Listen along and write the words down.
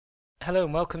Hello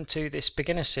and welcome to this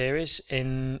beginner series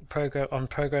on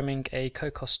programming a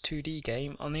Cocos 2D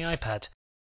game on the iPad.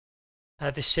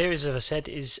 This series, as I said,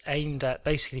 is aimed at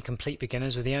basically complete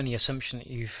beginners, with the only assumption that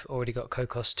you've already got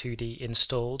Cocos 2D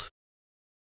installed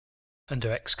under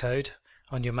Xcode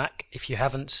on your Mac. If you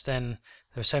haven't, then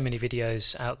there are so many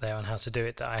videos out there on how to do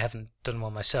it that I haven't done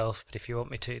one myself, but if you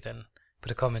want me to, then put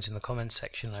a comment in the comments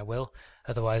section, I will.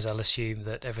 Otherwise I'll assume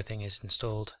that everything is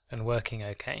installed and working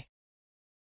okay.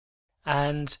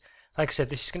 And like I said,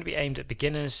 this is going to be aimed at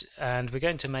beginners, and we're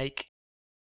going to make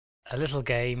a little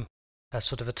game, a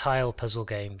sort of a tile puzzle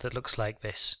game that looks like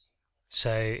this.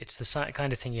 So it's the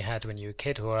kind of thing you had when you were a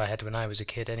kid, or I had when I was a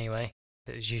kid anyway.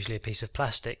 It was usually a piece of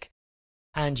plastic,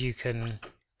 and you can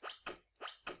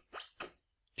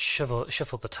shuffle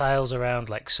the tiles around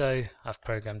like so. I've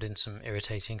programmed in some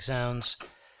irritating sounds,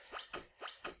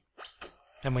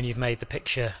 and when you've made the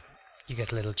picture you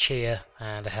get a little cheer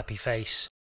and a happy face.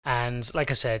 And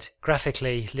like I said,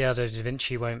 graphically Leonardo da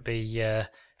Vinci won't be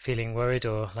feeling worried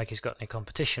or like he's got any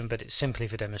competition, but it's simply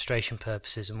for demonstration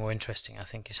purposes, and more interesting I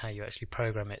think is how you actually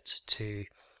program it to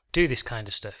do this kind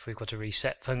of stuff. We've got a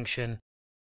reset function,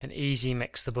 an easy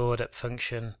mix the board up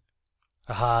function,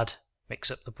 a hard mix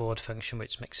up the board function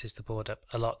which mixes the board up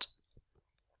a lot,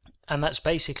 and that's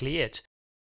basically it.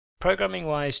 Programming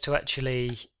wise, to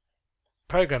actually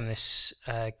program this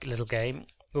little game,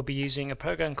 we'll be using a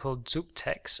program called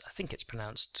Zuptex. I think it's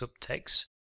pronounced Zuptex,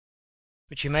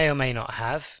 which you may or may not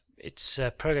have. It's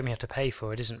a program you have to pay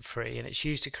for, it isn't free, and it's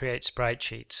used to create sprite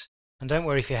sheets. And don't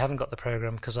worry if you haven't got the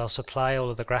program, because I'll supply all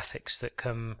of the graphics that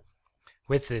come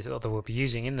with this, or that we'll be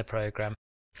using in the program,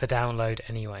 for download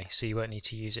anyway, so you won't need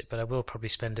to use it. But I will probably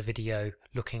spend a video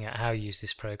looking at how you use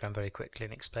this program very quickly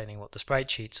and explaining what the sprite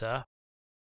sheets are.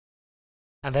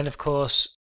 And then of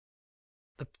course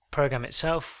the program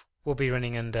itself will be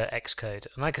running under Xcode,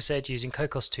 and like I said, using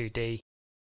Cocos 2D,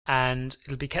 and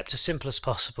it'll be kept as simple as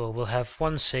possible. We'll have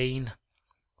one scene,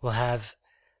 we'll have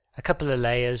a couple of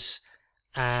layers,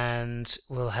 and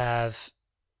we'll have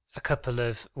a couple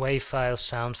of wave files,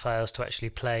 sound files to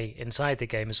actually play inside the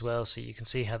game as well, so you can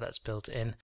see how that's built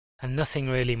in, and nothing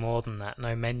really more than that.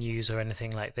 No menus or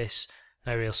anything like this,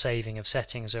 no real saving of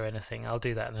settings or anything. I'll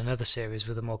do that in another series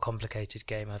with a more complicated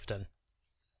game I've done.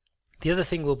 The other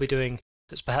thing we'll be doing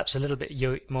that's perhaps a little bit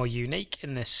more unique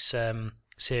in this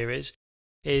series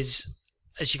is,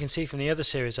 as you can see from the other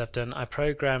series I've done, I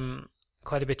program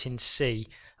quite a bit in C,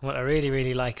 and what I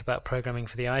really like about programming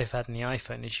for the iPad and the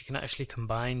iPhone is you can actually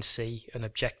combine C and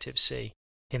Objective-C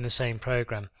in the same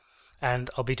program, and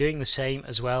I'll be doing the same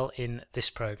as well in this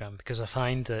program, because I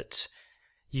find that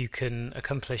you can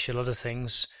accomplish a lot of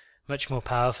things much more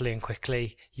powerfully and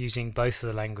quickly using both of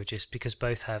the languages, because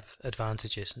both have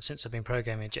advantages. And since I've been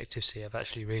programming Objective-C, I've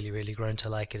actually really grown to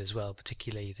like it as well,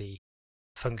 particularly the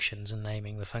functions and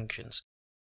naming the functions.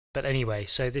 But anyway,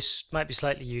 so this might be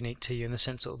slightly unique to you in the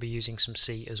sense that we'll be using some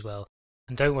C as well.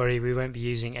 And don't worry, we won't be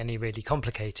using any really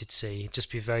complicated C,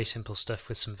 just be very simple stuff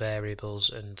with some variables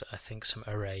and I think some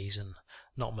arrays and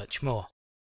not much more.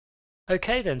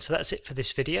 Okay then, so that's it for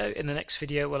this video. In the next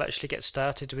video we'll actually get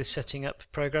started with setting up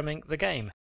programming the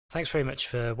game. Thanks very much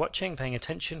for watching, paying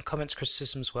attention. Comments,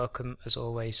 criticisms welcome as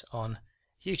always on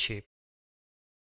YouTube.